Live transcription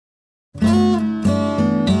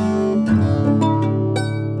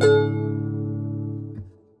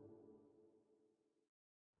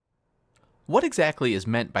What exactly is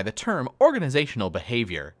meant by the term organizational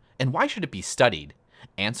behavior, and why should it be studied?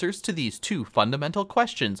 Answers to these two fundamental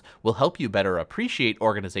questions will help you better appreciate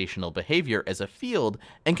organizational behavior as a field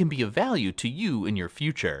and can be of value to you in your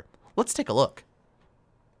future. Let's take a look.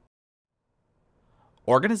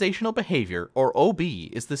 Organizational behavior, or OB,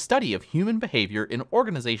 is the study of human behavior in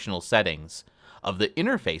organizational settings, of the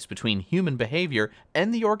interface between human behavior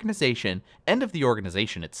and the organization, and of the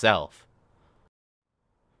organization itself.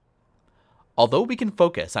 Although we can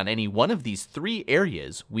focus on any one of these three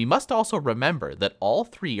areas, we must also remember that all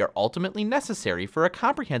three are ultimately necessary for a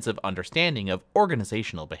comprehensive understanding of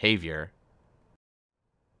organizational behavior.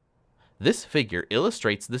 This figure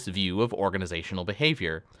illustrates this view of organizational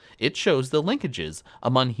behavior. It shows the linkages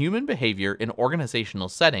among human behavior in organizational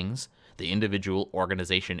settings, the individual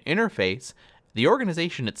organization interface, the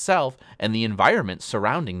organization itself, and the environment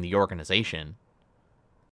surrounding the organization.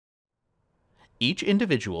 Each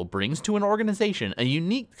individual brings to an organization a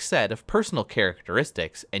unique set of personal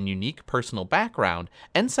characteristics and unique personal background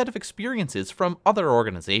and set of experiences from other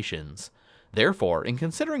organizations. Therefore, in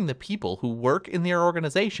considering the people who work in their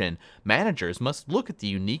organization, managers must look at the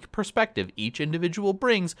unique perspective each individual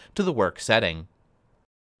brings to the work setting.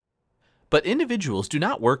 But individuals do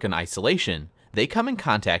not work in isolation. They come in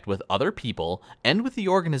contact with other people and with the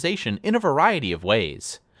organization in a variety of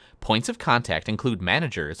ways. Points of contact include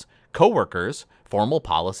managers, coworkers, formal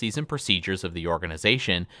policies and procedures of the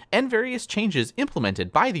organization, and various changes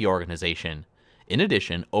implemented by the organization. In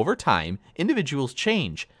addition, over time, individuals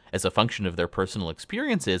change as a function of their personal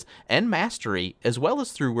experiences and mastery, as well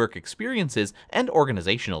as through work experiences and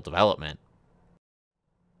organizational development.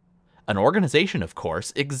 An organization, of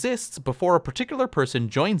course, exists before a particular person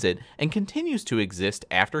joins it and continues to exist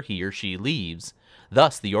after he or she leaves.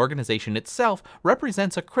 Thus, the organization itself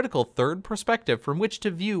represents a critical third perspective from which to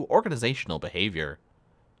view organizational behavior.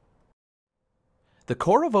 The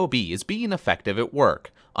core of OB is being effective at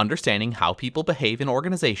work. Understanding how people behave in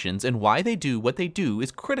organizations and why they do what they do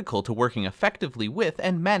is critical to working effectively with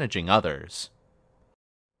and managing others.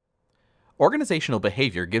 Organizational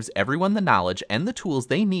behavior gives everyone the knowledge and the tools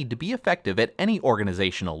they need to be effective at any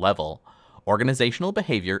organizational level. Organizational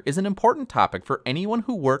behavior is an important topic for anyone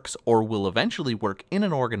who works or will eventually work in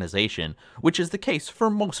an organization, which is the case for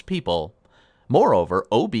most people. Moreover,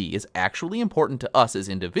 OB is actually important to us as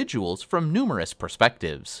individuals from numerous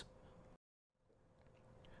perspectives.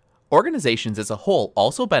 Organizations as a whole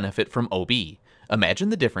also benefit from OB. Imagine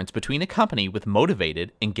the difference between a company with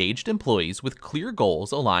motivated, engaged employees with clear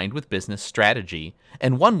goals aligned with business strategy,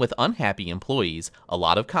 and one with unhappy employees, a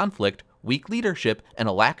lot of conflict, weak leadership, and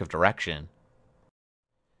a lack of direction.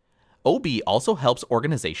 OB also helps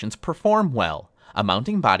organizations perform well. A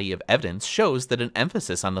mounting body of evidence shows that an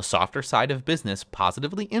emphasis on the softer side of business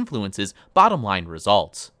positively influences bottom-line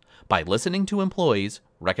results. By listening to employees,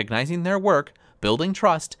 recognizing their work, building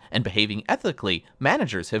trust, and behaving ethically,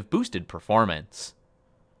 managers have boosted performance.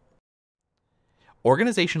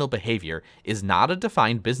 Organizational behavior is not a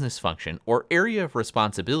defined business function or area of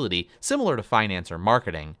responsibility similar to finance or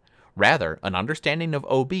marketing. Rather, an understanding of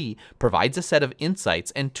OB provides a set of insights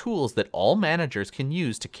and tools that all managers can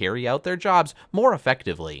use to carry out their jobs more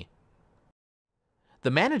effectively. The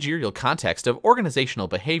managerial context of organizational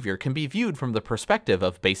behavior can be viewed from the perspective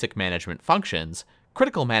of basic management functions,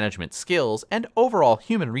 critical management skills, and overall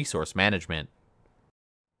human resource management.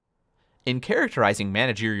 In characterizing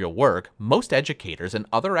managerial work, most educators and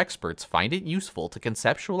other experts find it useful to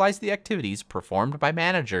conceptualize the activities performed by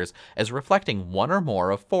managers as reflecting one or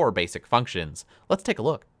more of four basic functions. Let's take a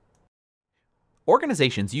look.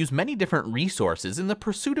 Organizations use many different resources in the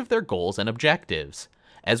pursuit of their goals and objectives.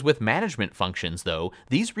 As with management functions, though,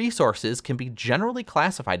 these resources can be generally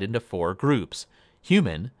classified into four groups: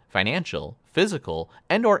 human, financial, physical,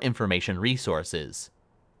 and/or information resources.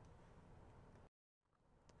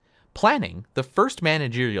 Planning, the first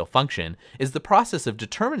managerial function, is the process of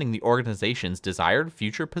determining the organization's desired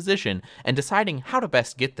future position and deciding how to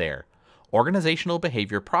best get there. Organizational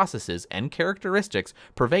behavior processes and characteristics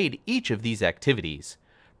pervade each of these activities.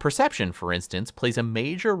 Perception, for instance, plays a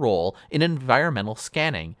major role in environmental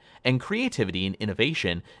scanning, and creativity and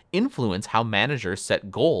innovation influence how managers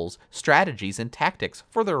set goals, strategies, and tactics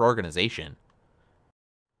for their organization.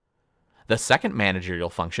 The second managerial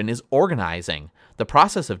function is organizing, the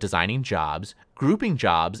process of designing jobs, grouping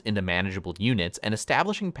jobs into manageable units, and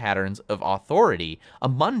establishing patterns of authority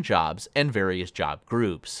among jobs and various job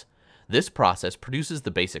groups. This process produces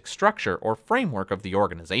the basic structure or framework of the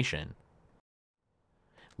organization.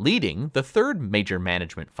 Leading, the third major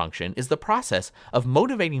management function, is the process of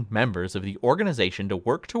motivating members of the organization to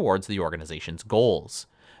work towards the organization's goals.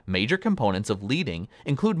 Major components of leading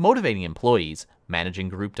include motivating employees, managing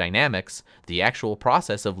group dynamics, the actual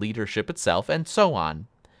process of leadership itself, and so on.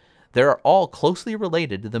 They are all closely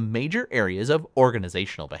related to the major areas of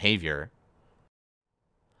organizational behavior.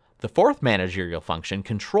 The fourth managerial function,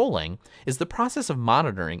 controlling, is the process of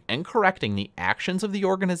monitoring and correcting the actions of the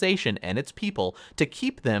organization and its people to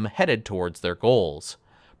keep them headed towards their goals.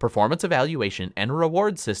 Performance evaluation and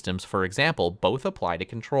reward systems, for example, both apply to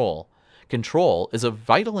control. Control is of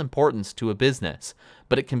vital importance to a business,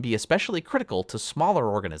 but it can be especially critical to smaller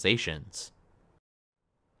organizations.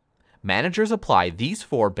 Managers apply these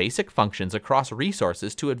four basic functions across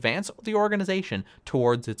resources to advance the organization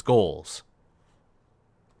towards its goals.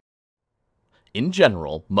 In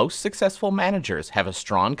general, most successful managers have a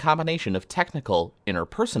strong combination of technical,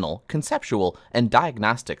 interpersonal, conceptual, and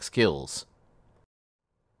diagnostic skills.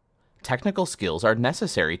 Technical skills are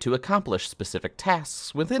necessary to accomplish specific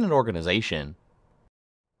tasks within an organization.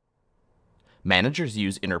 Managers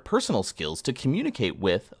use interpersonal skills to communicate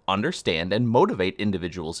with, understand, and motivate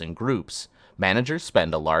individuals and groups. Managers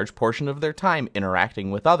spend a large portion of their time interacting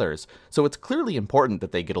with others, so it's clearly important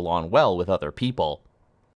that they get along well with other people.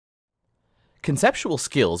 Conceptual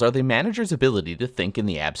skills are the manager's ability to think in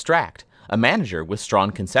the abstract. A manager with strong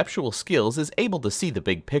conceptual skills is able to see the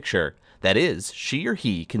big picture. That is, she or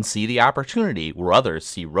he can see the opportunity where others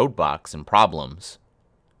see roadblocks and problems.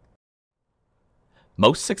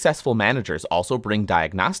 Most successful managers also bring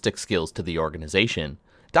diagnostic skills to the organization.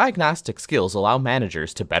 Diagnostic skills allow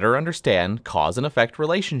managers to better understand cause and effect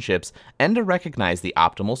relationships and to recognize the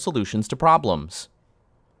optimal solutions to problems.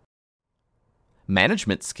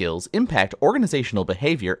 Management skills impact organizational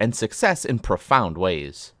behavior and success in profound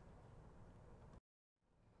ways.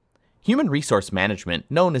 Human resource management,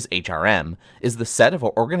 known as HRM, is the set of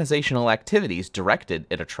organizational activities directed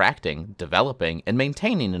at attracting, developing, and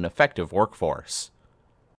maintaining an effective workforce.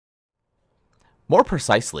 More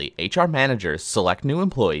precisely, HR managers select new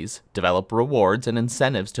employees, develop rewards and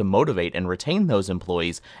incentives to motivate and retain those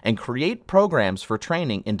employees, and create programs for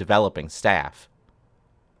training and developing staff.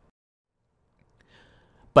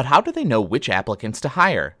 But how do they know which applicants to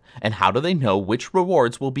hire? And how do they know which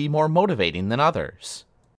rewards will be more motivating than others?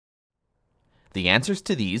 The answers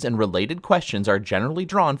to these and related questions are generally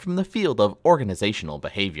drawn from the field of organizational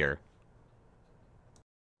behavior.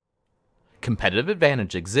 Competitive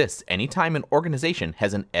advantage exists anytime an organization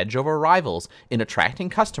has an edge over rivals in attracting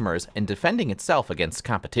customers and defending itself against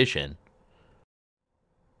competition.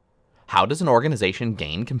 How does an organization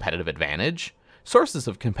gain competitive advantage? Sources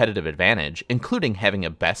of competitive advantage, including having a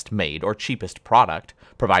best-made or cheapest product,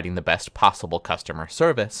 providing the best possible customer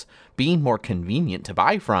service, being more convenient to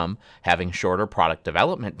buy from, having shorter product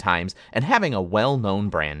development times, and having a well-known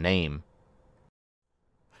brand name.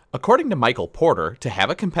 According to Michael Porter, to have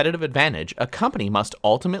a competitive advantage, a company must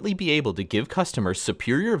ultimately be able to give customers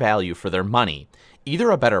superior value for their money. Either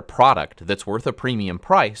a better product that's worth a premium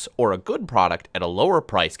price, or a good product at a lower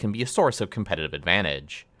price can be a source of competitive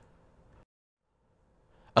advantage.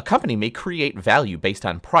 A company may create value based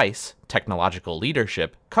on price, technological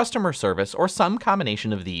leadership, customer service, or some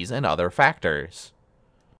combination of these and other factors.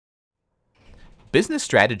 Business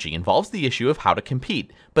strategy involves the issue of how to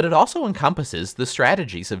compete, but it also encompasses the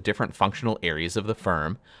strategies of different functional areas of the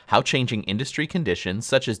firm, how changing industry conditions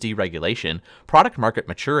such as deregulation, product market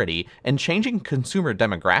maturity, and changing consumer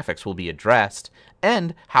demographics will be addressed,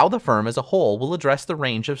 and how the firm as a whole will address the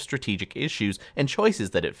range of strategic issues and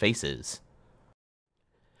choices that it faces.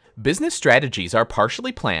 Business strategies are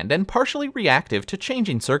partially planned and partially reactive to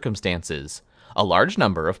changing circumstances. A large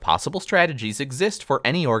number of possible strategies exist for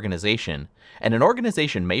any organization, and an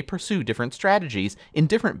organization may pursue different strategies in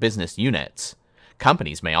different business units.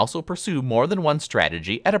 Companies may also pursue more than one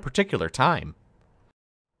strategy at a particular time.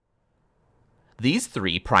 These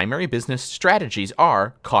three primary business strategies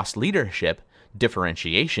are cost leadership,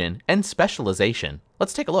 differentiation, and specialization.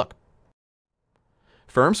 Let's take a look.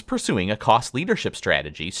 Firms pursuing a cost leadership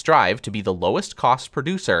strategy strive to be the lowest cost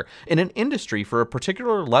producer in an industry for a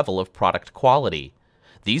particular level of product quality.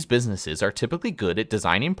 These businesses are typically good at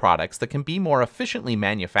designing products that can be more efficiently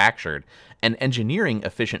manufactured and engineering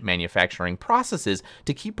efficient manufacturing processes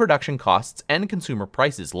to keep production costs and consumer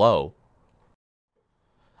prices low.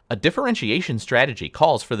 A differentiation strategy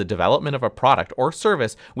calls for the development of a product or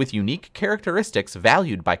service with unique characteristics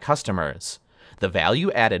valued by customers. The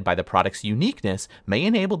value added by the product's uniqueness may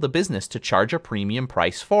enable the business to charge a premium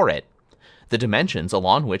price for it. The dimensions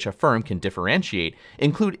along which a firm can differentiate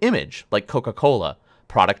include image, like Coca-Cola,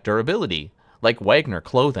 product durability, like Wagner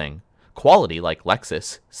clothing, quality like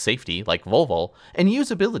Lexus, safety like Volvo, and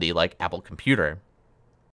usability like Apple Computer.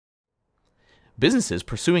 Businesses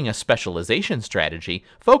pursuing a specialization strategy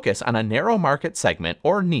focus on a narrow market segment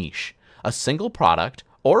or niche, a single product,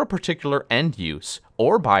 or a particular end use,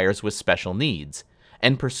 or buyers with special needs,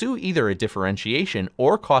 and pursue either a differentiation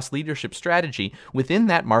or cost leadership strategy within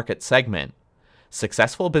that market segment.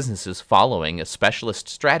 Successful businesses following a specialist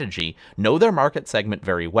strategy know their market segment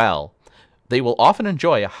very well. They will often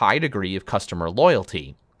enjoy a high degree of customer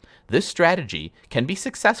loyalty. This strategy can be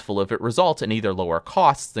successful if it results in either lower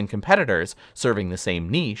costs than competitors serving the same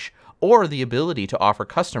niche, or the ability to offer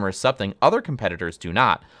customers something other competitors do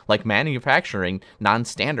not, like manufacturing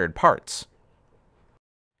non-standard parts.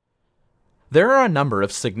 There are a number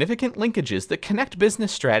of significant linkages that connect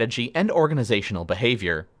business strategy and organizational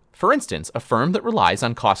behavior. For instance, a firm that relies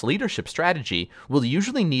on cost leadership strategy will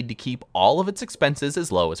usually need to keep all of its expenses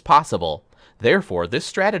as low as possible. Therefore, this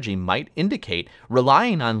strategy might indicate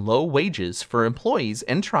relying on low wages for employees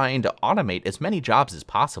and trying to automate as many jobs as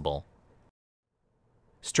possible.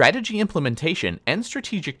 Strategy implementation and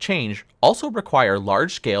strategic change also require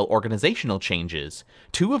large-scale organizational changes.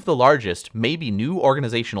 Two of the largest may be new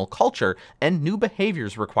organizational culture and new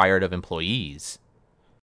behaviors required of employees.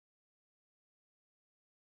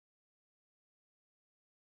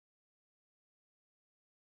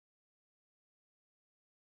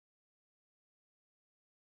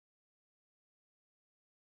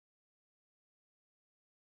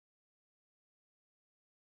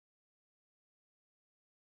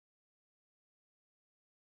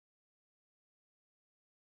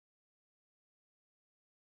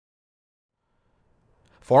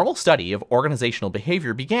 Formal study of organizational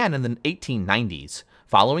behavior began in the 1890s,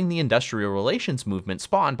 following the industrial relations movement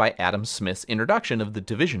spawned by Adam Smith's introduction of the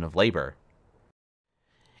division of labor.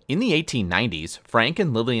 In the 1890s, Frank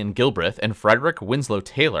and Lillian Gilbreth and Frederick Winslow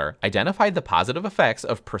Taylor identified the positive effects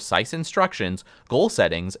of precise instructions, goal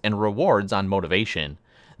settings, and rewards on motivation.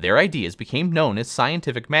 Their ideas became known as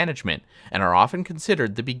scientific management and are often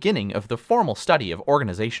considered the beginning of the formal study of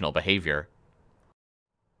organizational behavior.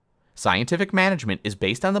 Scientific management is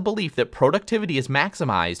based on the belief that productivity is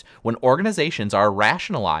maximized when organizations are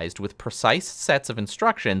rationalized with precise sets of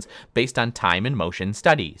instructions based on time and motion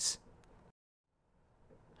studies.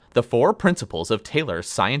 The 4 principles of Taylor's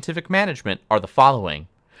scientific management are the following.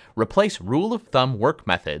 Replace rule-of-thumb work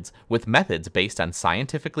methods with methods based on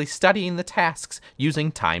scientifically studying the tasks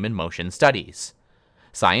using time and motion studies.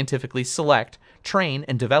 Scientifically select, train,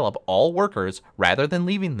 and develop all workers rather than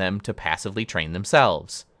leaving them to passively train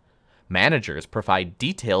themselves. Managers provide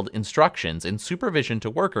detailed instructions and supervision to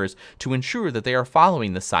workers to ensure that they are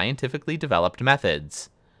following the scientifically developed methods.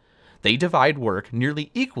 They divide work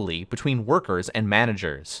nearly equally between workers and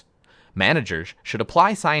managers. Managers should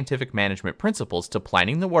apply scientific management principles to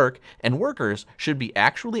planning the work, and workers should be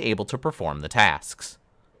actually able to perform the tasks.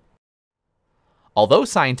 Although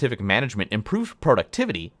scientific management improved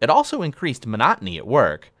productivity, it also increased monotony at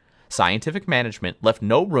work. Scientific management left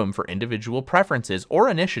no room for individual preferences or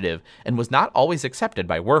initiative and was not always accepted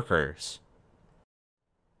by workers.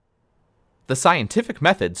 The scientific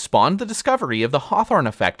method spawned the discovery of the Hawthorne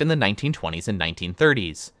effect in the 1920s and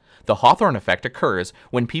 1930s. The Hawthorne effect occurs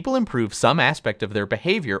when people improve some aspect of their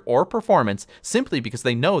behavior or performance simply because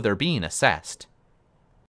they know they're being assessed.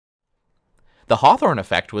 The Hawthorne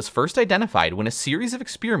effect was first identified when a series of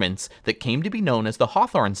experiments that came to be known as the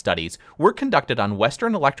Hawthorne studies were conducted on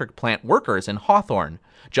Western Electric plant workers in Hawthorne,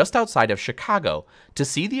 just outside of Chicago, to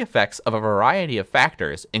see the effects of a variety of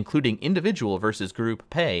factors, including individual versus group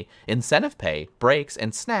pay, incentive pay, breaks,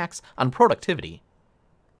 and snacks, on productivity.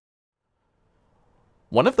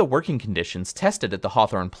 One of the working conditions tested at the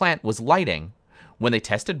Hawthorne plant was lighting. When they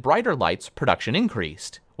tested brighter lights, production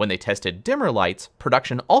increased. When they tested dimmer lights,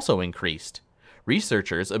 production also increased.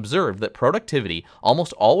 Researchers observed that productivity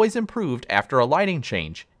almost always improved after a lighting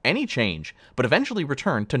change, any change, but eventually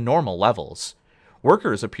returned to normal levels.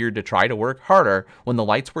 Workers appeared to try to work harder when the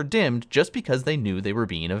lights were dimmed just because they knew they were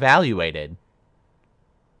being evaluated.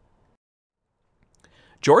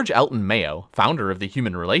 George Elton Mayo, founder of the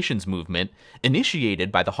human relations movement,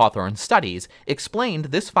 initiated by the Hawthorne studies, explained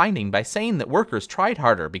this finding by saying that workers tried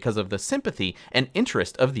harder because of the sympathy and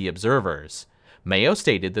interest of the observers. Mayo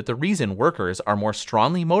stated that the reason workers are more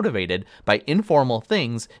strongly motivated by informal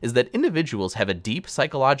things is that individuals have a deep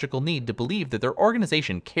psychological need to believe that their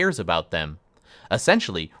organization cares about them.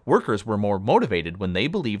 Essentially, workers were more motivated when they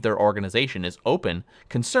believe their organization is open,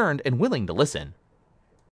 concerned, and willing to listen.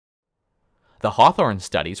 The Hawthorne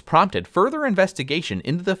studies prompted further investigation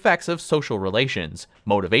into the effects of social relations,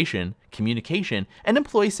 motivation, communication, and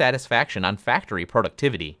employee satisfaction on factory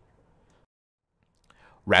productivity.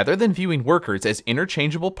 Rather than viewing workers as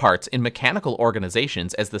interchangeable parts in mechanical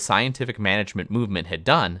organizations as the scientific management movement had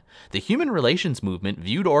done, the human relations movement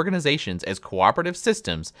viewed organizations as cooperative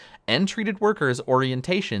systems and treated workers'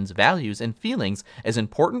 orientations, values, and feelings as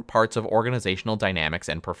important parts of organizational dynamics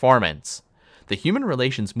and performance. The human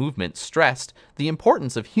relations movement stressed the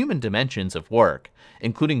importance of human dimensions of work,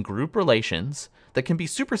 including group relations that can be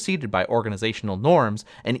superseded by organizational norms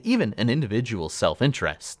and even an individual's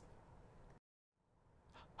self-interest.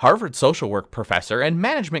 Harvard social work professor and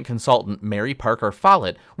management consultant Mary Parker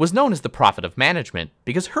Follett was known as the prophet of management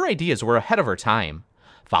because her ideas were ahead of her time.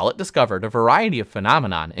 Follett discovered a variety of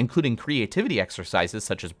phenomena, including creativity exercises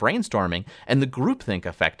such as brainstorming and the groupthink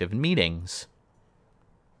effect of meetings.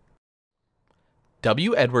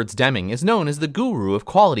 W. Edwards Deming is known as the guru of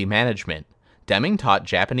quality management. Deming taught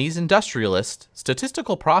Japanese industrialists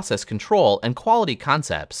statistical process control and quality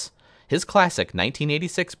concepts. His classic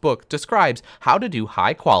 1986 book describes how to do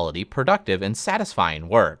high-quality, productive, and satisfying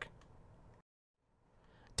work.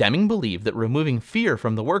 Deming believed that removing fear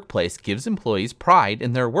from the workplace gives employees pride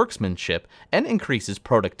in their workmanship and increases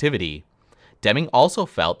productivity. Deming also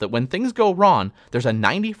felt that when things go wrong, there's a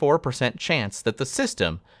 94% chance that the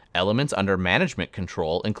system, elements under management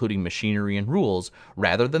control including machinery and rules,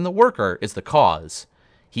 rather than the worker, is the cause.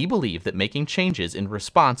 He believed that making changes in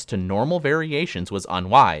response to normal variations was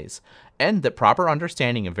unwise, and that proper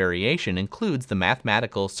understanding of variation includes the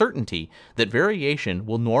mathematical certainty that variation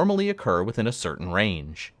will normally occur within a certain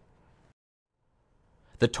range.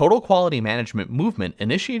 The total quality management movement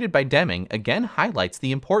initiated by Deming again highlights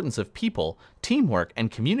the importance of people, teamwork,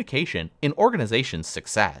 and communication in organizations'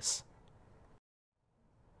 success.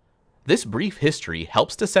 This brief history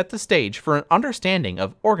helps to set the stage for an understanding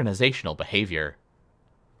of organizational behavior.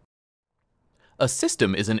 A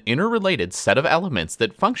system is an interrelated set of elements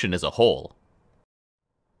that function as a whole.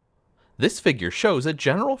 This figure shows a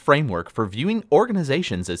general framework for viewing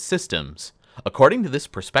organizations as systems. According to this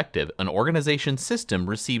perspective, an organization's system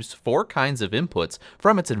receives 4 kinds of inputs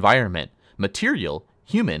from its environment: material,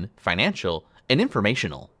 human, financial, and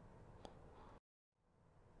informational.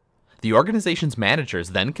 The organization's managers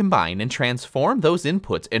then combine and transform those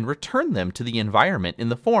inputs and return them to the environment in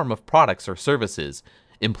the form of products or services,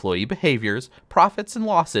 employee behaviors, profits and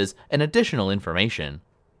losses, and additional information.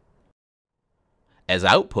 As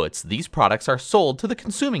outputs, these products are sold to the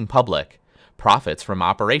consuming public. Profits from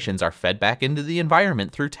operations are fed back into the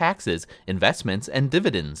environment through taxes, investments, and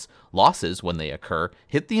dividends. Losses, when they occur,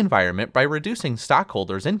 hit the environment by reducing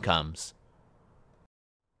stockholders' incomes.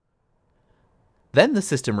 Then the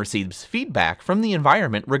system receives feedback from the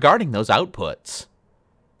environment regarding those outputs.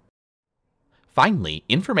 Finally,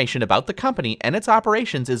 information about the company and its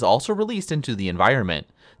operations is also released into the environment.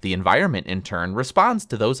 The environment, in turn, responds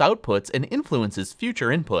to those outputs and influences future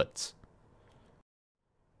inputs.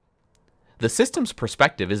 The system's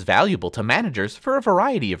perspective is valuable to managers for a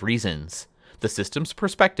variety of reasons. The system's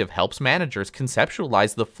perspective helps managers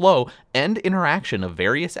conceptualize the flow and interaction of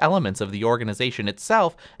various elements of the organization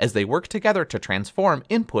itself as they work together to transform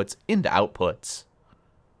inputs into outputs.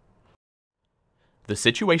 The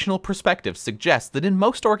situational perspective suggests that in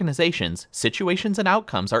most organizations, situations and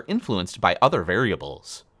outcomes are influenced by other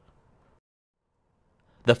variables.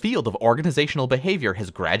 The field of organizational behavior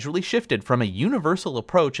has gradually shifted from a universal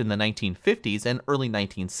approach in the 1950s and early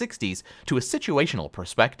 1960s to a situational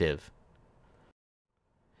perspective.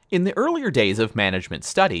 In the earlier days of management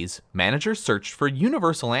studies, managers searched for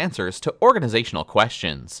universal answers to organizational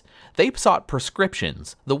questions. They sought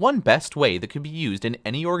prescriptions, the one best way that could be used in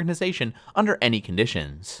any organization under any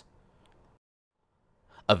conditions.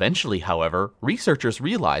 Eventually, however, researchers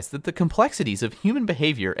realized that the complexities of human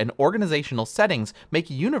behavior and organizational settings make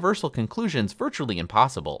universal conclusions virtually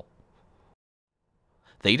impossible.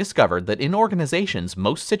 They discovered that in organizations,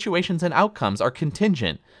 most situations and outcomes are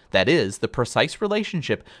contingent. That is, the precise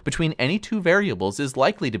relationship between any 2 variables is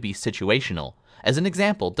likely to be situational, as an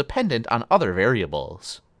example, dependent on other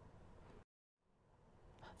variables.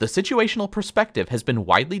 The situational perspective has been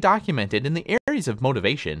widely documented in the areas of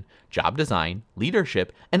motivation, job design,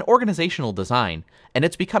 leadership, and organizational design, and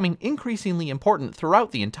it's becoming increasingly important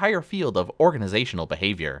throughout the entire field of organizational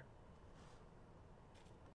behavior.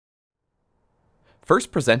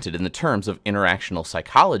 First presented in the terms of interactional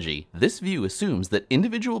psychology, this view assumes that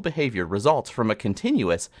individual behavior results from a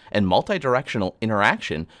continuous and multidirectional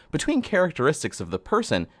interaction between characteristics of the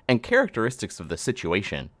person and characteristics of the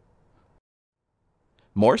situation.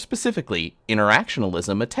 More specifically,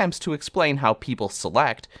 interactionalism attempts to explain how people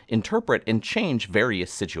select, interpret, and change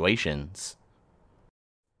various situations.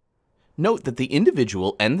 Note that the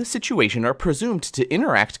individual and the situation are presumed to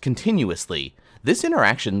interact continuously. This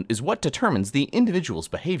interaction is what determines the individual's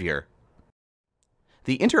behavior.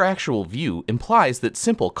 The interactual view implies that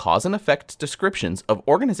simple cause and effect descriptions of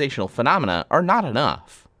organizational phenomena are not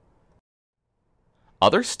enough.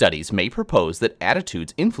 Other studies may propose that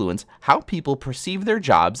attitudes influence how people perceive their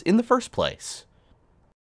jobs in the first place.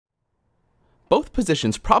 Both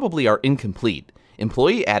positions probably are incomplete.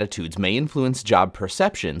 Employee attitudes may influence job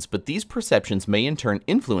perceptions, but these perceptions may in turn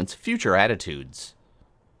influence future attitudes.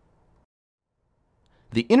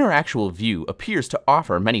 The interactual view appears to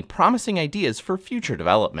offer many promising ideas for future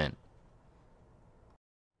development.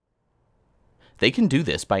 They can do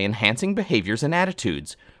this by enhancing behaviors and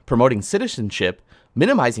attitudes, promoting citizenship,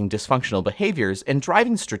 minimizing dysfunctional behaviors, and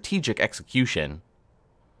driving strategic execution.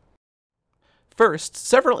 First,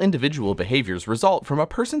 several individual behaviors result from a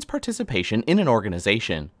person's participation in an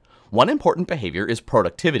organization. One important behavior is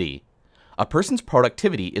productivity. A person's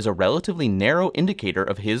productivity is a relatively narrow indicator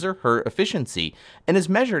of his or her efficiency and is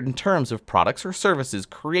measured in terms of products or services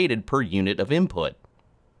created per unit of input.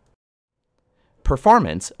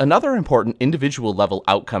 Performance, another important individual-level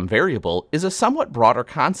outcome variable, is a somewhat broader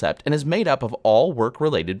concept and is made up of all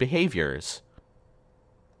work-related behaviors.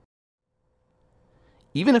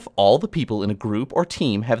 Even if all the people in a group or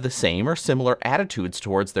team have the same or similar attitudes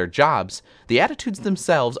towards their jobs, the attitudes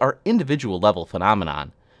themselves are individual-level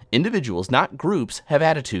phenomenon. Individuals, not groups, have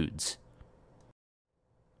attitudes.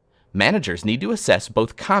 Managers need to assess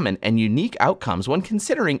both common and unique outcomes when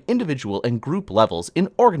considering individual and group levels in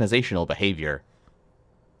organizational behavior.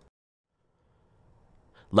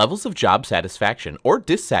 Levels of job satisfaction or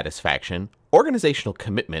dissatisfaction, organizational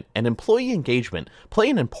commitment, and employee engagement play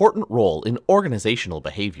an important role in organizational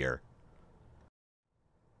behavior.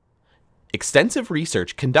 Extensive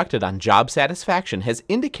research conducted on job satisfaction has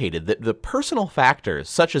indicated that the personal factors,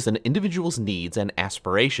 such as an individual's needs and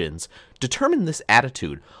aspirations, determine this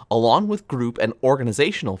attitude, along with group and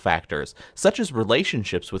organizational factors, such as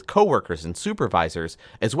relationships with coworkers and supervisors,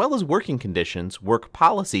 as well as working conditions, work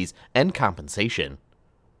policies, and compensation.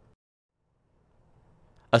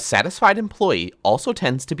 A satisfied employee also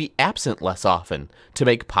tends to be absent less often, to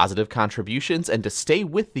make positive contributions, and to stay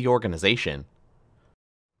with the organization.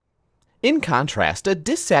 In contrast, a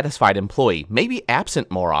dissatisfied employee may be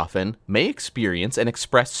absent more often, may experience and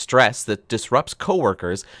express stress that disrupts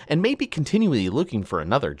coworkers, and may be continually looking for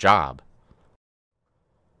another job.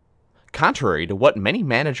 Contrary to what many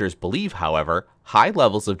managers believe, however, high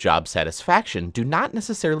levels of job satisfaction do not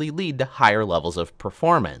necessarily lead to higher levels of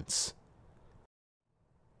performance.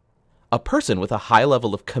 A person with a high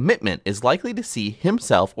level of commitment is likely to see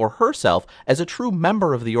himself or herself as a true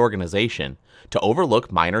member of the organization, to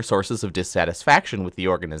overlook minor sources of dissatisfaction with the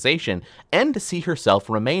organization, and to see herself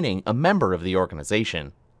remaining a member of the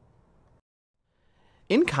organization.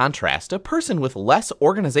 In contrast, a person with less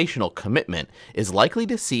organizational commitment is likely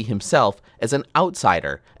to see himself as an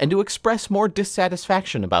outsider and to express more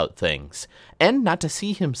dissatisfaction about things, and not to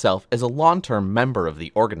see himself as a long-term member of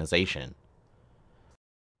the organization.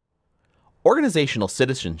 Organizational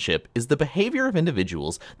citizenship is the behavior of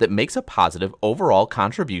individuals that makes a positive overall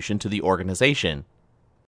contribution to the organization.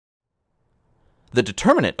 The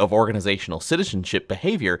determinant of organizational citizenship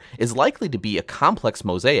behavior is likely to be a complex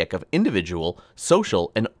mosaic of individual,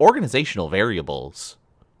 social, and organizational variables.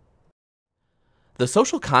 The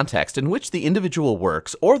social context in which the individual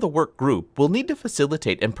works or the work group will need to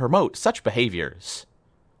facilitate and promote such behaviors.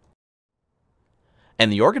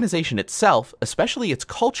 And the organization itself, especially its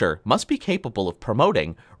culture, must be capable of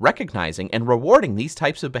promoting, recognizing, and rewarding these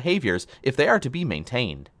types of behaviors if they are to be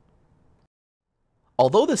maintained.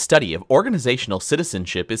 Although the study of organizational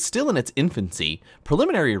citizenship is still in its infancy,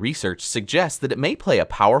 preliminary research suggests that it may play a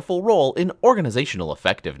powerful role in organizational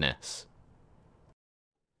effectiveness.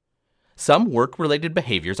 Some work-related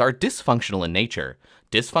behaviors are dysfunctional in nature.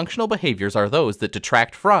 Dysfunctional behaviors are those that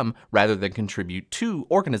detract from, rather than contribute to,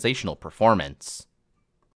 organizational performance.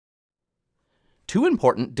 Two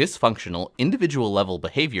important dysfunctional individual-level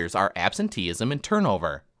behaviors are absenteeism and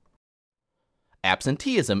turnover.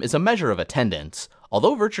 Absenteeism is a measure of attendance.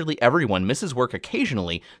 Although virtually everyone misses work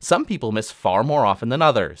occasionally, some people miss far more often than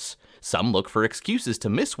others. Some look for excuses to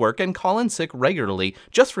miss work and call in sick regularly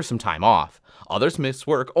just for some time off. Others miss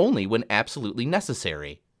work only when absolutely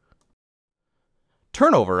necessary.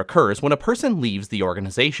 Turnover occurs when a person leaves the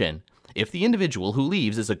organization. If the individual who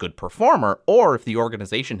leaves is a good performer, or if the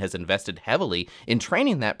organization has invested heavily in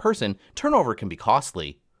training that person, turnover can be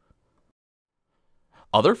costly.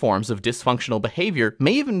 Other forms of dysfunctional behavior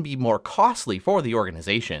may even be more costly for the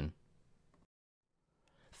organization.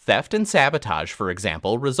 Theft and sabotage, for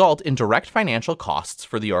example, result in direct financial costs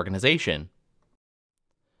for the organization.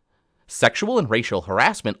 Sexual and racial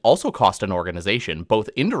harassment also cost an organization, both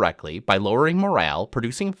indirectly by lowering morale,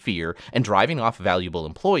 producing fear, and driving off valuable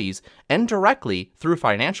employees, and directly through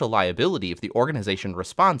financial liability if the organization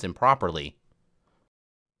responds improperly.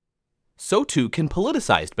 So too can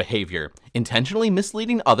politicized behavior, intentionally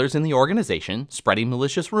misleading others in the organization, spreading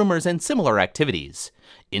malicious rumors, and similar activities.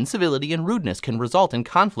 Incivility and rudeness can result in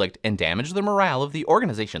conflict and damage the morale of the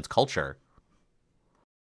organization's culture.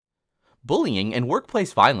 Bullying and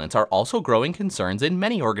workplace violence are also growing concerns in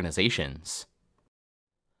many organizations.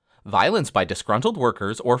 Violence by disgruntled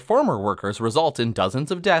workers or former workers results in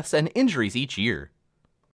dozens of deaths and injuries each year.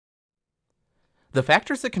 The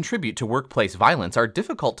factors that contribute to workplace violence are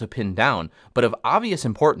difficult to pin down, but of obvious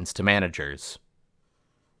importance to managers.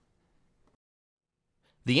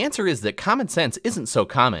 The answer is that common sense isn't so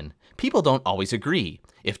common. People don't always agree.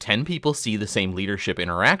 If 10 people see the same leadership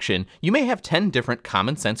interaction, you may have 10 different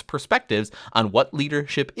common sense perspectives on what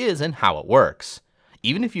leadership is and how it works.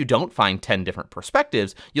 Even if you don't find 10 different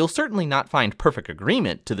perspectives, you'll certainly not find perfect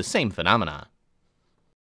agreement to the same phenomena.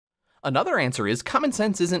 Another answer is common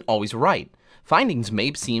sense isn't always right. Findings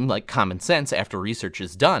may seem like common sense after research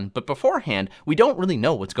is done, but beforehand, we don't really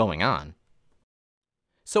know what's going on.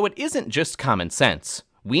 So it isn't just common sense.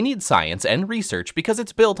 We need science and research because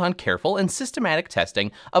it's built on careful and systematic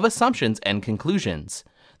testing of assumptions and conclusions.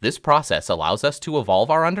 This process allows us to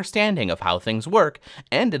evolve our understanding of how things work,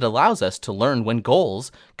 and it allows us to learn when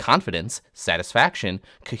goals, confidence, satisfaction,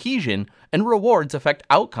 cohesion, and rewards affect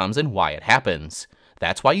outcomes and why it happens.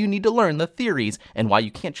 That's why you need to learn the theories and why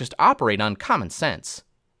you can't just operate on common sense.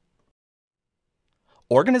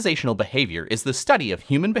 Organizational behavior is the study of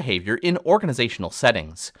human behavior in organizational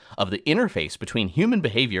settings, of the interface between human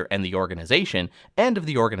behavior and the organization, and of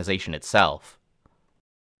the organization itself.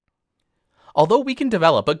 Although we can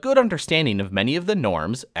develop a good understanding of many of the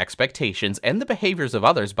norms, expectations, and the behaviors of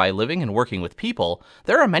others by living and working with people,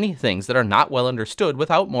 there are many things that are not well understood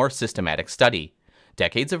without more systematic study.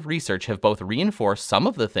 Decades of research have both reinforced some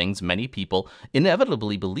of the things many people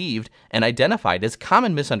inevitably believed and identified as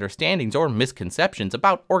common misunderstandings or misconceptions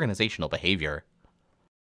about organizational behavior.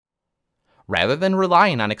 Rather than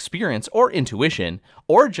relying on experience or intuition,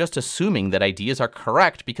 or just assuming that ideas are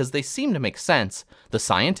correct because they seem to make sense, the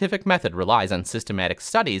scientific method relies on systematic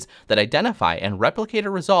studies that identify and replicate a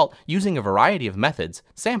result using a variety of methods,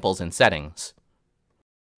 samples, and settings.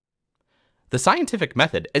 The scientific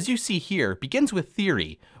method, as you see here, begins with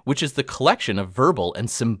theory, which is the collection of verbal and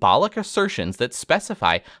symbolic assertions that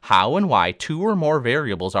specify how and why two or more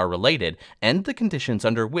variables are related and the conditions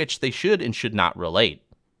under which they should and should not relate.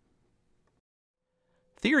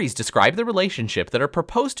 Theories describe the relationship that are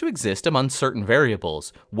proposed to exist among certain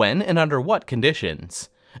variables, when and under what conditions.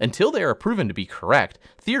 Until they are proven to be correct,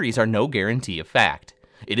 theories are no guarantee of fact.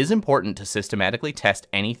 It is important to systematically test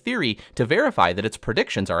any theory to verify that its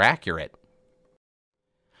predictions are accurate.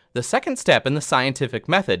 The second step in the scientific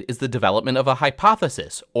method is the development of a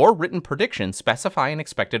hypothesis, or written prediction specifying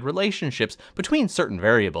expected relationships between certain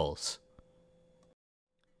variables.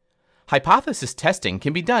 Hypothesis testing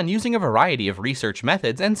can be done using a variety of research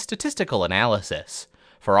methods and statistical analysis.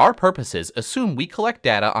 For our purposes, assume we collect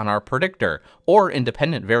data on our predictor, or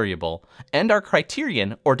independent variable, and our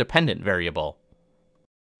criterion, or dependent variable.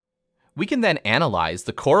 We can then analyze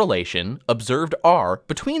the correlation, observed R,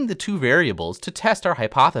 between the two variables to test our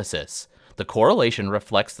hypothesis. The correlation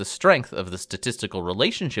reflects the strength of the statistical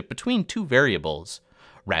relationship between two variables.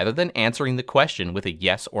 Rather than answering the question with a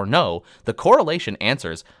yes or no, the correlation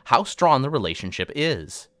answers how strong the relationship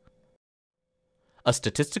is. A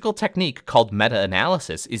statistical technique called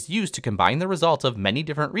meta-analysis is used to combine the results of many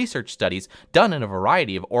different research studies done in a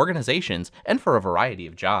variety of organizations and for a variety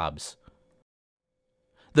of jobs.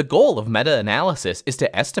 The goal of meta-analysis is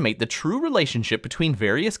to estimate the true relationship between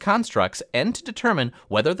various constructs and to determine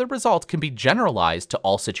whether the results can be generalized to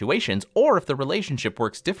all situations or if the relationship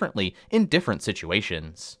works differently in different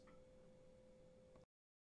situations.